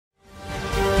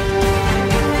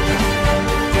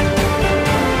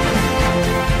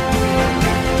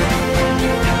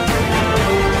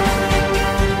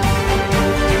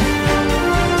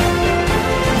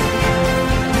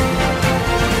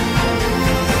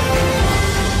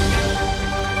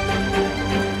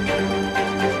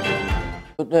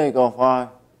day, Golf High.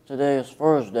 Today is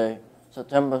Thursday,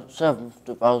 September 7th,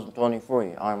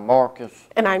 2023. I'm Marcus.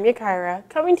 And I'm Yakira,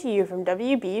 coming to you from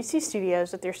WBUC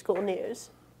Studios with your school news.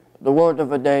 The word of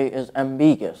the day is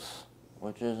ambiguous,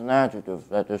 which is an adjective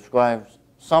that describes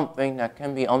something that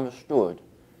can be understood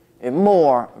in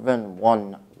more than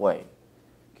one way.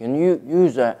 Can you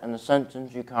use that in a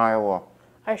sentence, Yakira?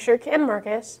 I sure can,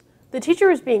 Marcus. The teacher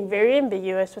was being very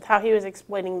ambiguous with how he was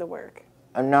explaining the work.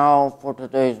 And now for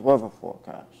today's weather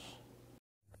forecast.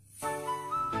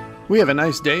 We have a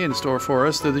nice day in store for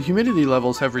us, though the humidity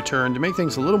levels have returned to make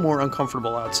things a little more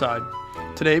uncomfortable outside.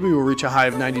 Today we will reach a high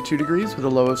of 92 degrees with a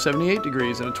low of 78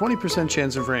 degrees and a 20%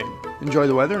 chance of rain. Enjoy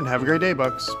the weather and have a great day,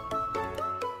 Bucks.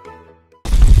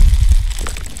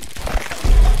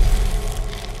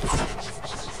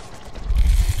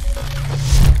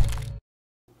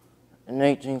 In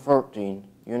 1813,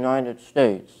 the United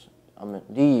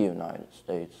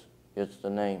States gets the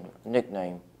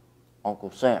nickname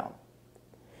Uncle Sam.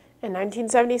 In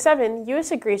 1977, U.S.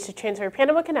 agrees to transfer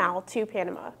Panama Canal to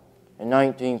Panama. In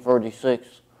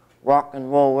 1936, rock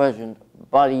and roll legend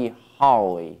Buddy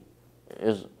Holly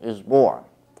is born.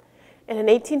 And in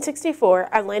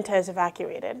 1864, Atlanta is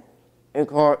evacuated. In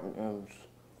current news,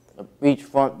 the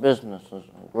beachfront businesses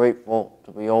are grateful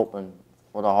to be open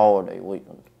for the holiday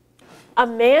weekend. A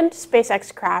manned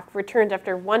SpaceX craft returns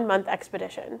after 1-month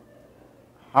expedition.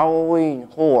 Halloween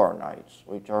Horror Nights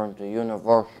return to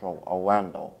Universal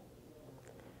Orlando.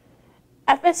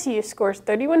 FSU scores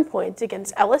 31 points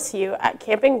against LSU at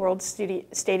Camping World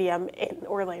Stadium in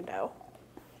Orlando.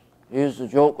 Here's the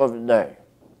joke of the day.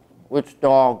 Which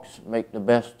dogs make the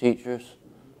best teachers?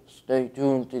 Stay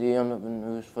tuned to the end of the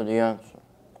news for the answer.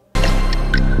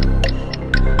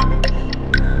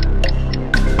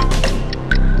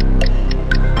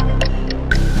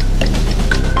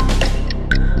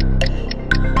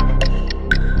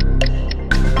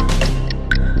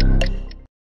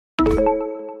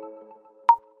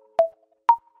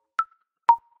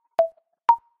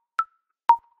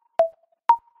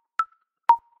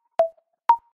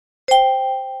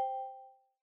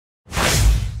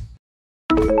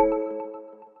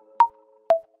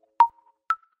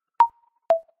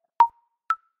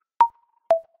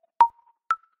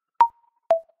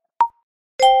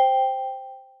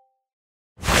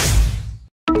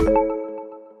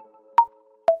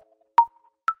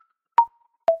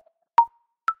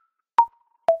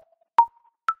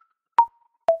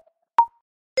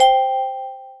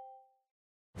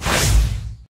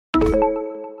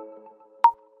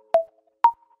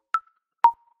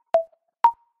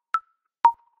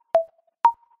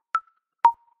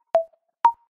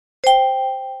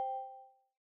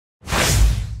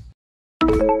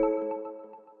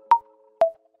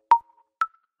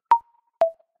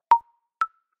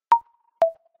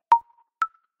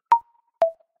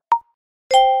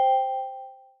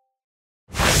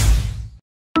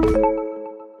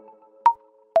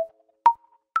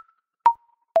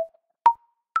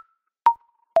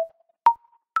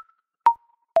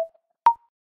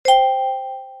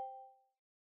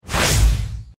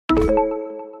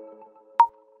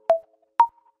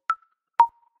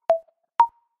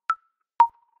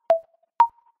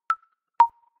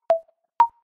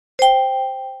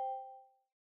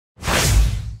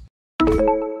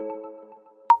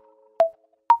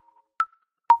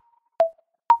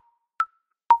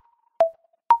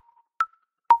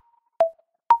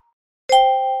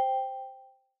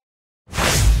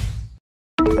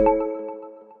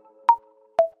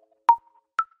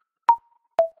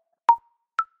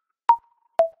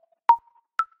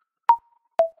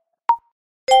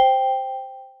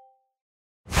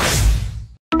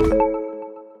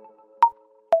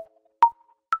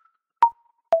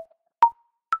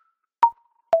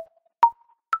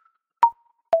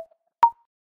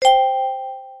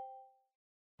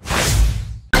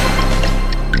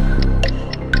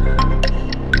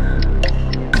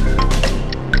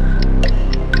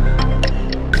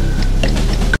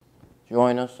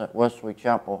 Join us at Wesley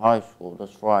Chapel High School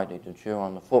this Friday to cheer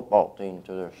on the football team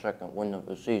to their second win of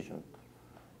the season.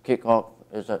 Kickoff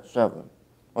is at 7.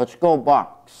 Let's go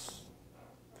Bucks!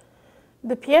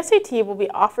 The PSAT will be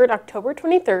offered October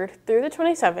 23rd through the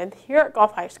 27th here at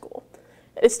Gulf High School.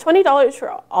 It is $20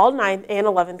 for all 9th and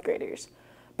 11th graders,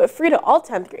 but free to all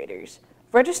 10th graders.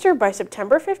 Register by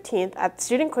September 15th at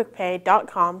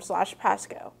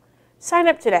studentquickpay.com/Pasco. Sign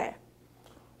up today.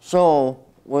 So,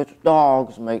 which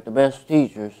dogs make the best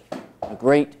teachers? The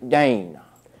Great Dane.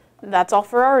 That's all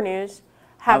for our news.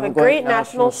 Have a great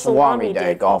National Salami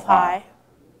Day, Gulf High.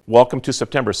 Welcome to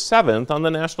September 7th on the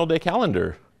National Day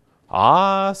calendar.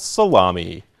 Ah,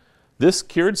 salami. This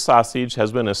cured sausage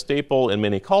has been a staple in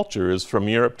many cultures from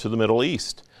Europe to the Middle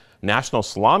East. National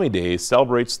Salami Day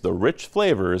celebrates the rich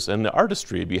flavors and the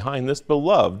artistry behind this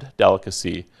beloved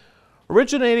delicacy.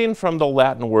 Originating from the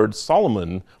Latin word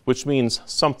Solomon, which means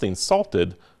something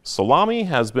salted, salami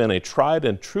has been a tried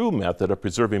and true method of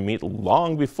preserving meat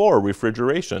long before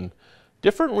refrigeration.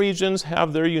 Different regions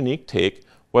have their unique take,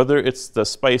 whether it's the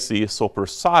spicy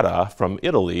soppressata from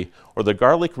Italy or the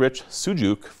garlic-rich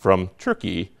sucuk from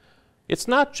Turkey. It's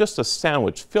not just a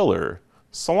sandwich filler.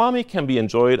 Salami can be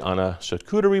enjoyed on a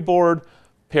charcuterie board,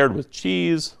 paired with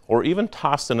cheese, or even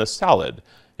tossed in a salad.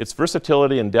 Its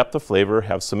versatility and depth of flavor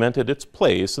have cemented its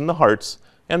place in the hearts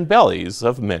and bellies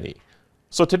of many.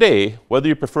 So today, whether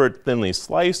you prefer it thinly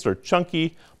sliced or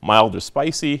chunky, mild or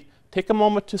spicy, take a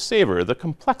moment to savor the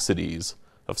complexities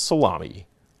of salami.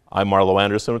 I'm Marlo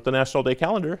Anderson with the National Day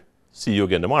Calendar. See you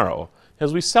again tomorrow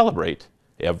as we celebrate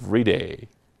every day.